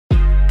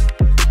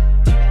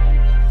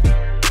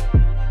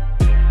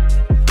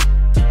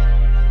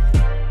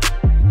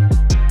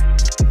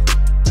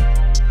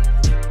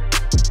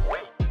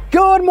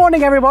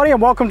morning everybody and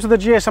welcome to the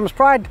GSMs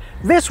Pride.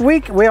 This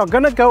week we are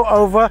going to go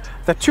over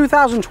the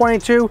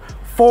 2022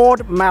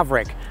 Ford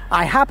Maverick.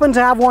 I happen to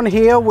have one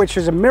here, which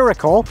is a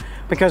miracle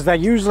because they're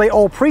usually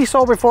all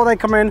pre-sold before they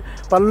come in,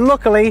 but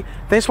luckily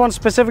this one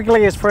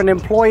specifically is for an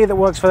employee that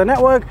works for the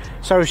network,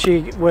 so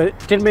she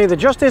did me the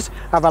justice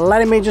of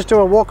letting me just do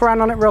a walk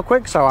around on it real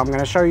quick. So I'm going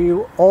to show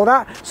you all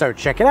that, so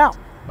check it out.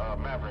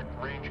 Maverick,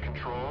 range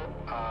control,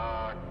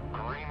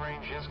 green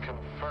range is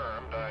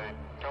confirmed. I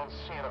don't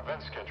see an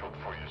event scheduled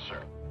for you,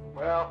 sir.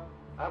 Well,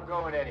 I'm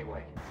going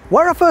anyway.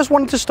 Where I first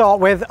wanted to start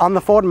with on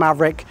the Ford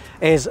Maverick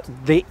is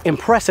the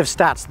impressive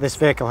stats this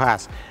vehicle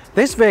has.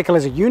 This vehicle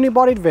is a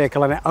unibodied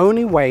vehicle and it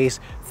only weighs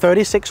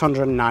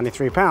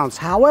 3,693 pounds.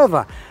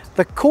 However,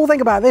 the cool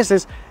thing about this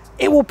is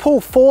it will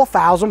pull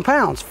 4,000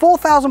 pounds.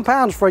 4,000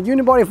 pounds for a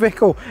unibody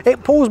vehicle.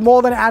 It pulls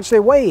more than it actually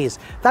weighs.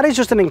 That is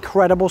just an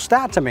incredible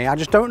stat to me. I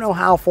just don't know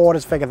how Ford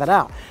has figured that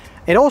out.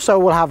 It also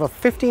will have a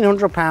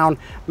 1,500 pound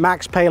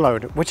max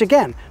payload, which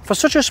again, for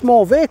such a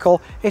small vehicle,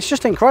 it's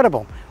just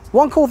incredible.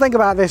 One cool thing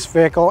about this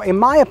vehicle, in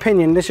my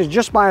opinion, this is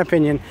just my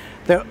opinion,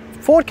 that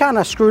Ford kind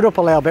of screwed up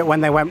a little bit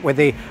when they went with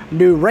the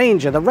new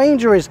Ranger. The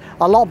Ranger is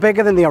a lot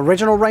bigger than the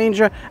original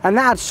Ranger, and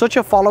that had such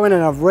a following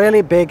and a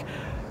really big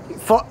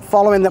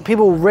following that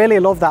people really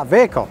love that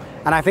vehicle.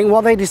 And I think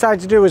what they decided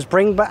to do is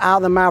bring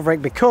out the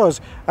Maverick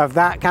because of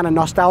that kind of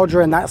nostalgia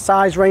and that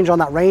size range on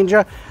that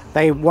Ranger.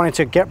 They wanted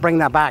to bring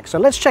that back. So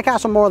let's check out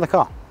some more of the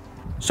car.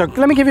 So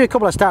let me give you a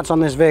couple of stats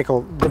on this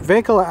vehicle. The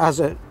vehicle has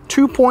a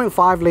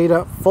 2.5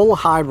 litre full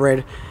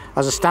hybrid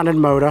as a standard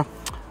motor,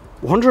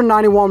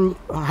 191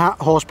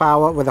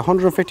 horsepower with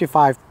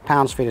 155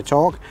 pounds-feet of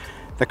torque.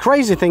 The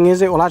crazy thing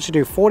is it will actually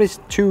do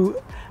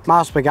 42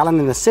 miles per gallon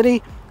in the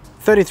city,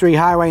 33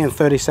 highway and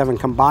 37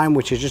 combined,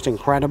 which is just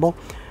incredible.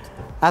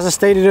 As I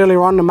stated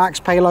earlier on, the max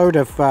payload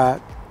of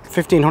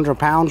 1,500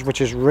 pounds,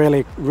 which is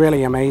really,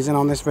 really amazing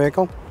on this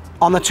vehicle.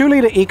 On the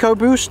 2-litre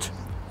EcoBoost,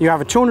 you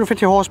have a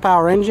 250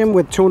 horsepower engine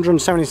with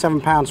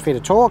 277 pounds-feet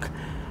of torque.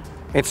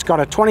 It's got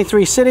a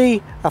 23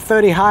 city, a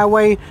 30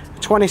 highway,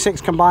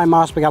 26 combined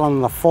miles per gallon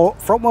on the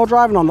front-wheel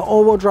drive, and on the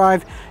all-wheel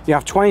drive, you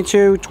have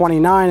 22,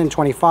 29, and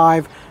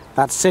 25.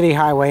 That's city,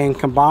 highway, and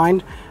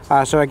combined.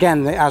 So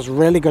again, it has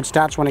really good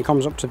stats when it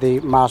comes up to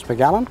the miles per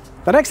gallon.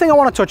 The next thing I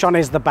want to touch on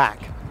is the back.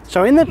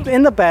 So in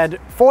the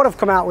bed, Ford have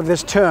come out with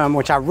this term,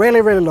 which I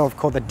really, really love,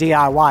 called the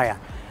DIYer.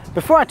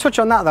 Before I touch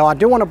on that though, I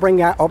do want to bring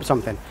up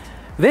something.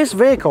 This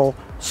vehicle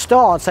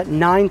starts at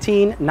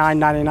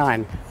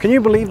 $19,999. Can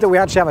you believe that we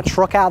actually have a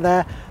truck out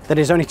there that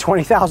is only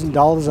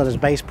 $20,000 at its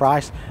base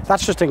price?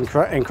 That's just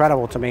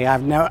incredible to me. I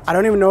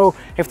don't even know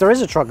if there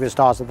is a truck that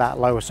starts at that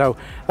low. So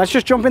let's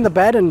just jump in the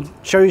bed and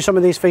show you some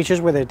of these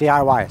features with the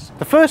DIYs.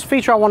 The first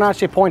feature I want to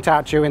actually point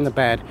out to you in the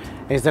bed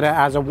is that it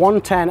has a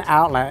 110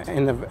 outlet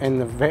in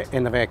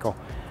the vehicle.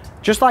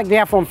 Just like the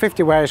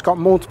F-150 where it's got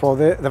multiple,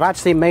 they've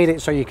actually made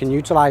it so you can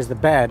utilize the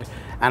bed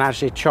and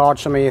actually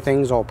charge some of your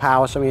things or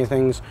power some of your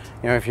things,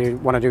 you know, if you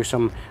want to do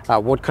some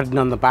wood cutting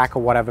on the back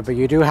or whatever. But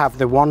you do have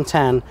the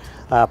 110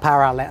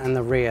 power outlet in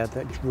the rear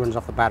that runs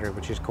off the battery,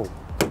 which is cool.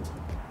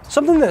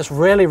 Something that's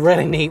really,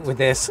 really neat with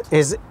this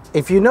is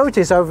if you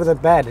notice over the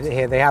bed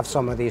here, they have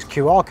some of these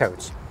QR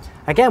codes.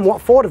 Again, what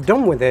Ford have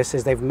done with this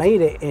is they've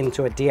made it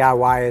into a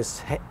DIYer's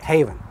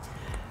haven.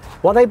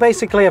 What they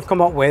basically have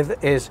come up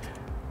with is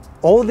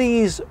all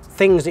these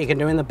things that you can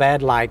do in the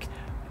bed, like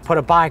put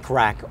a bike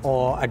rack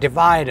or a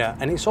divider,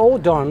 and it's all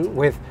done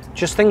with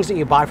just things that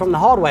you buy from the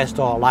hardware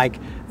store, like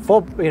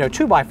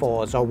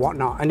 2x4s or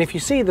whatnot. And if you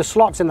see the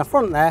slots in the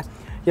front there,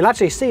 you'll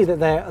actually see that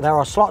there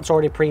are slots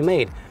already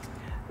pre-made.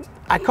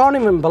 I can't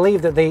even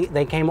believe that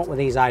they came up with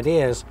these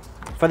ideas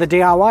for the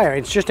DIYer.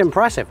 It's just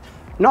impressive.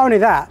 Not only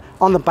that,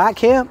 on the back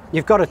here,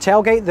 you've got a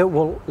tailgate that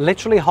will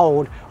literally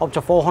hold up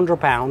to 400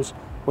 pounds,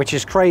 which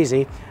is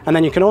crazy. And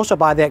then you can also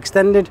buy the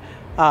extended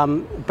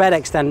bed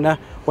extender,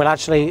 where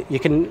actually you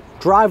can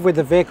drive with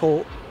the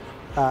vehicle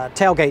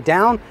tailgate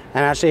down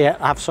and actually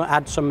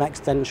add some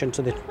extension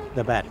to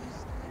the bed.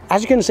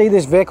 As you can see,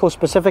 this vehicle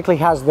specifically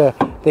has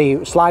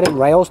the sliding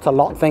rails to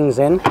lock things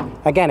in.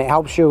 Again, it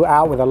helps you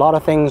out with a lot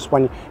of things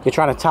when you're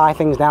trying to tie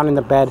things down in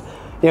the bed.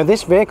 You know,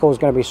 this vehicle is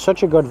going to be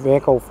such a good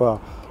vehicle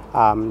for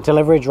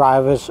delivery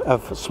drivers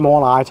of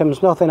small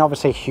items. Nothing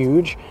obviously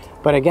huge,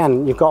 but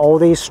again, you've got all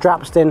these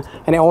straps in,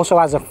 and it also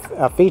has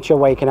a feature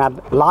where you can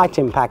add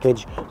lighting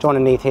package to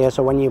underneath here,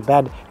 so when your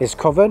bed is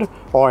covered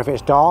or if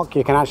it's dark,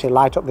 you can actually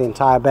light up the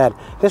entire bed.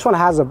 This one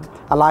has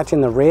a light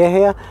in the rear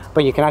here,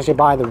 but you can actually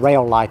buy the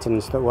rail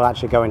lightings that will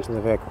actually go into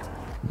the vehicle.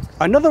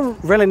 Another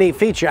really neat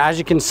feature, as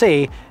you can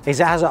see, is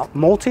it has a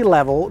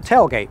multi-level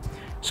tailgate.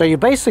 So you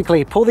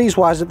basically pull these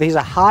wires. These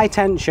are high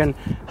tension,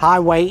 high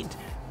weight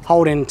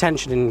holding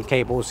tensioning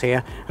cables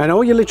here, and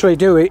all you literally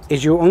do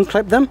is you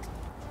unclip them,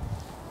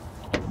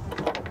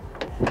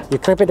 you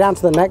clip it down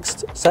to the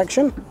next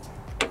section,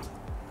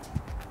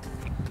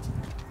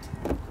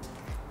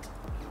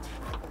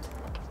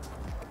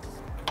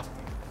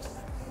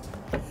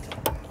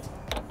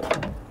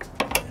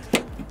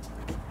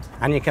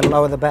 and you can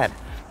lower the bed.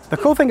 The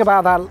cool thing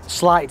about that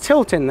slight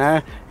tilt in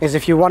there is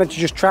if you wanted to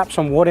just trap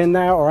some wood in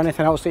there or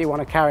anything else that you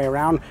want to carry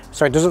around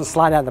so it doesn't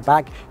slide out the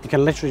back, you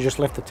can literally just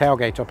lift the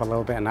tailgate up a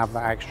little bit and have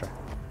that extra.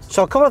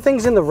 So a couple of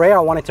things in the rear I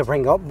wanted to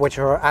bring up, which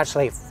are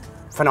actually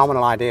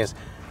phenomenal ideas.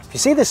 If you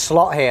see this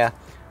slot here,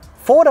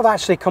 Ford have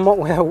actually come up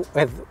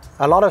with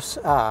a lot of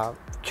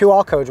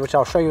QR codes, which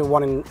I'll show you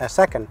one in a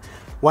second,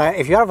 where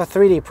if you have a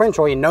 3D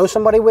printer or you know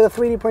somebody with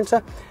a 3D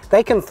printer,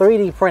 they can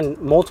 3D print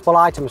multiple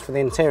items for the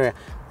interior.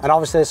 And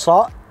obviously the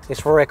slot is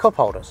for rear cup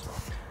holders.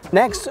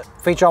 Next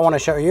feature I want to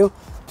show you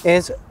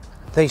is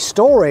the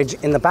storage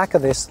in the back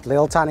of this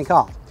little tiny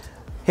car.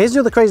 Here's the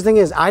other crazy thing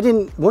is,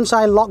 once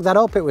I locked that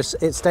up,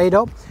 it stayed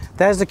up.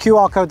 There's the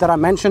QR code that I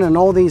mentioned and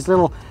all these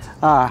little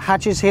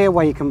hatches here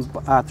where you can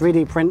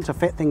 3D print to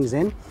fit things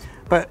in.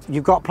 But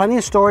you've got plenty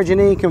of storage in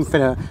here. You can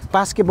fit a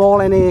basketball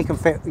in here, you can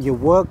fit your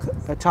work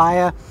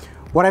attire,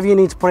 whatever you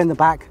need to put in the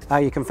back,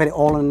 you can fit it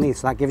all underneath,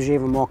 so that gives you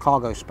even more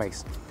cargo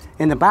space.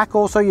 In the back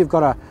also, you've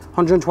got a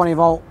 120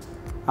 volt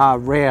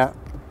rear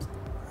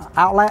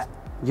outlet,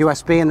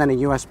 USB, and then a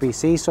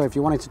USB-C, so if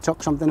you wanted to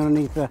tuck something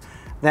underneath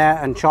there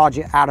and charge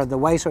it out of the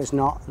way so it's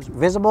not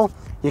visible,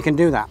 you can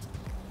do that.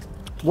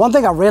 One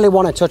thing I really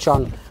want to touch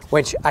on,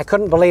 which I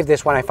couldn't believe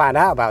this when I found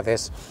out about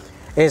this,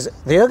 is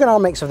the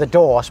ergonomics of the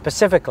door.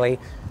 Specifically,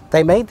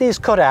 they made these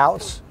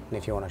cutouts, and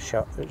if you want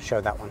to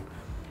show that one.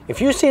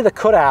 If you see the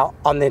cutout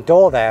on the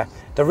door there,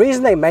 the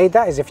reason they made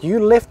that is if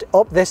you lift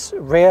up this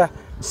rear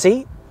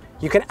seat,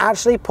 you can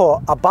actually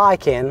put a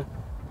bike in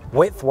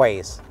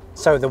widthways.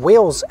 So the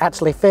wheels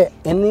actually fit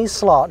in these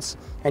slots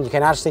and you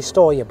can actually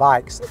store your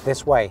bikes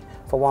this way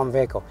for one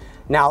vehicle.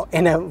 Now,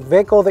 in a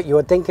vehicle that you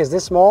would think is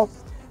this small,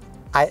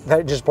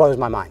 that just blows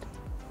my mind.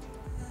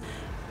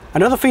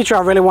 Another feature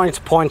I really wanted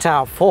to point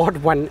out,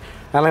 Ford went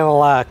a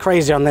little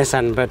crazy on this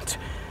end, but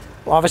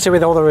obviously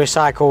with all the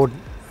recycled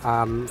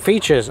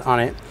features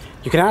on it,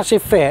 you can actually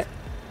fit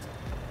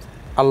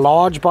a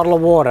large bottle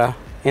of water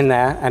in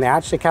there, and it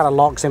actually kind of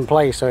locks in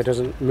place so it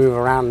doesn't move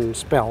around and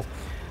spill.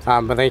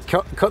 But they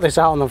cut this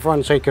out on the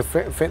front so you could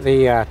fit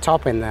the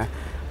top in there.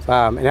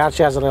 It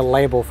actually has a little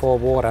label for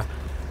water,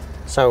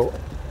 so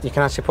you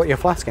can actually put your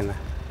flask in there.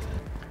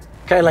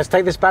 Okay, let's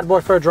take this bad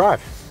boy for a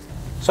drive.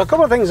 So a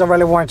couple of things I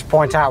really wanted to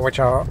point out which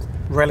are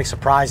really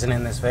surprising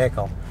in this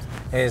vehicle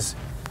is,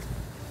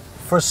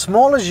 for as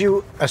small as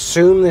you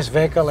assume this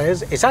vehicle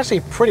is, it's actually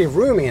pretty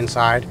roomy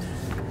inside.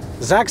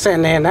 Zach's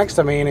sitting here next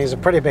to me and he's a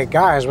pretty big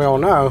guy, as we all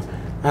know,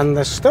 and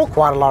there's still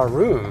quite a lot of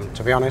room,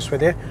 to be honest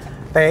with you.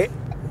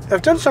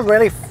 They've done some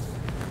really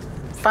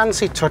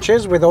fancy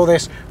touches with all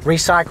this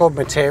recycled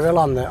material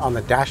on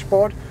the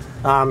dashboard.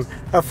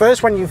 At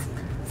first, when you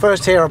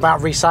first hear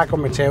about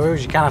recycled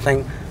materials, you kind of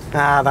think,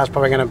 that's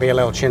probably going to be a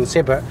little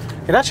chintzy, but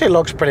it actually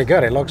looks pretty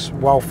good. It looks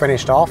well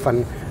finished off,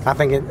 and I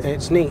think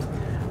it's neat.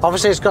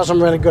 Obviously, it's got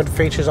some really good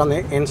features on the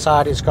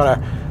inside. It's got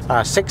a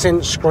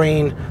 6-inch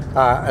screen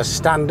as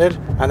standard,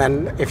 and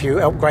then if you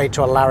upgrade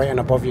to a Lariat and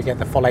above, you get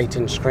the full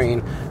 8-inch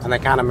screen, and they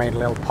kind of made a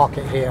little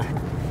pocket here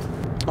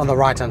on the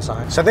right hand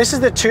side. So this is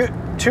the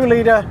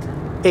 2-liter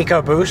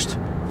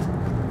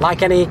EcoBoost.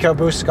 Like any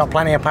EcoBoost, it's got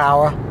plenty of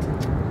power.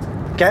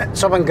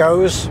 Gets up and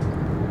goes,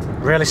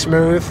 really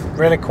smooth,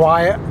 really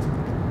quiet.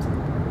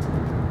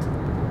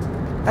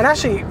 And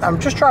actually, I'm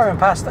just driving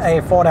past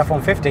a Ford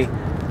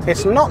F-150.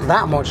 It's not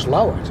that much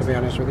lower, to be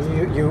honest with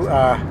you. You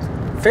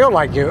feel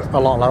like you're a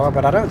lot lower,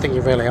 but I don't think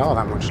you really are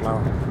that much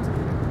lower.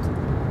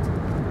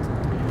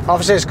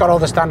 Obviously, it's got all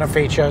the standard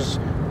features: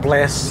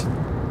 bliss,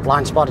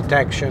 blind spot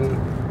detection,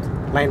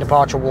 lane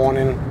departure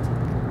warning.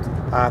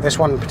 This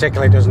one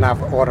particularly doesn't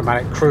have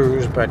automatic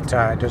cruise, but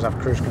it does have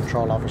cruise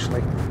control,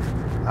 obviously.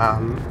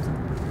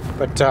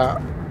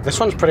 This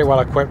one's pretty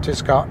well equipped.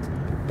 It's got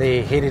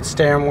the heated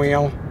steering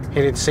wheel,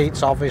 heated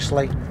seats,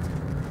 obviously.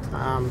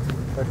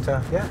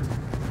 Yeah,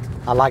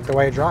 I like the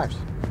way it drives.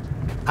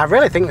 I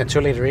really think the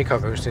 2-liter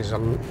EcoBoost is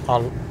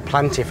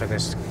plenty for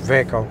this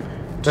vehicle.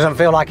 Doesn't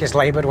feel like it's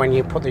labored when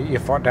you put your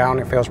foot down.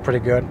 It feels pretty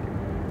good.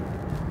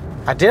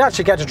 I did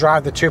actually get to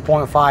drive the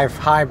 2.5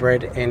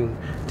 hybrid in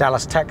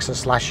Dallas,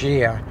 Texas last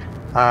year,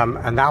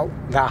 and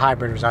that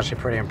hybrid was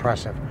actually pretty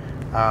impressive.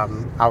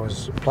 I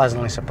was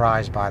pleasantly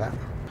surprised by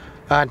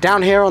that.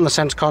 Down here on the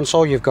center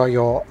console, you've got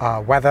your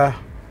weather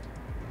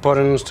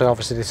buttons to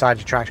obviously decide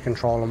your traction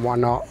control and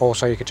whatnot.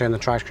 Also, you can turn the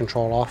traction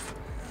control off.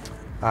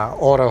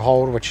 Auto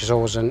hold, which is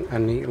always a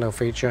neat little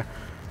feature.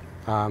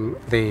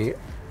 The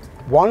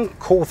one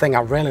cool thing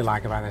I really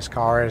like about this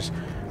car is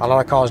a lot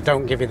of cars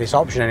don't give you this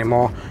option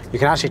anymore. You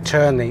can actually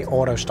turn the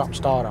auto stop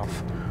start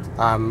off.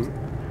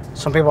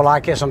 Some people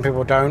like it, some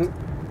people don't.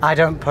 I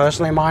don't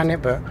personally mind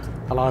it, but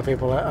a lot of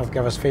people have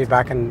given us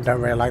feedback and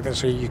don't really like that.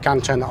 So you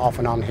can turn that off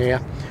and on here.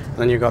 And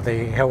then you've got the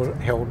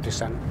hill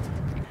descent.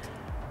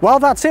 Well,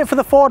 that's it for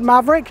the Ford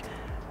Maverick.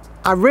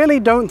 I really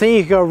don't think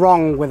you can go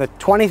wrong with a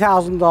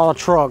 $20,000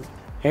 truck.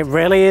 It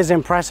really is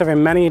impressive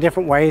in many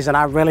different ways, and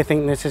I really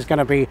think this is going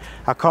to be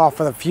a car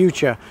for the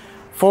future.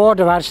 Ford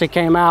have actually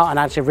came out and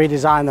actually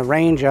redesigned the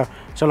Ranger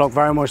to look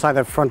very much like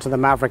the front of the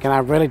Maverick, and I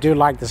really do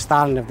like the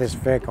styling of this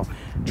vehicle.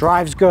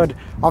 Drives good.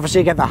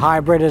 Obviously you get the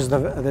hybrid as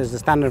the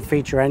standard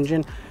feature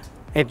engine.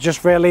 It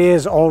just really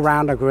is all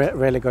round a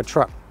really good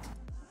truck.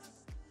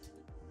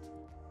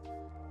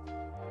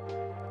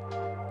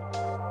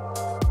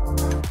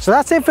 So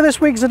that's it for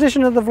this week's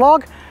edition of the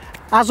vlog.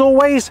 As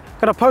always,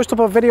 gonna post up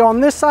a video on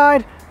this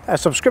side, a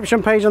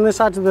subscription page on this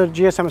side to the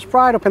GSMs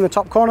Pride up in the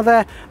top corner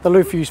there, the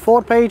Lou Fuse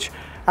Ford page.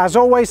 As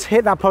always,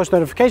 hit that post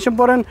notification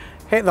button,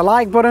 hit the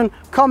like button,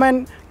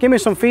 comment, give me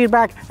some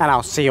feedback, and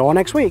I'll see you all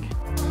next week.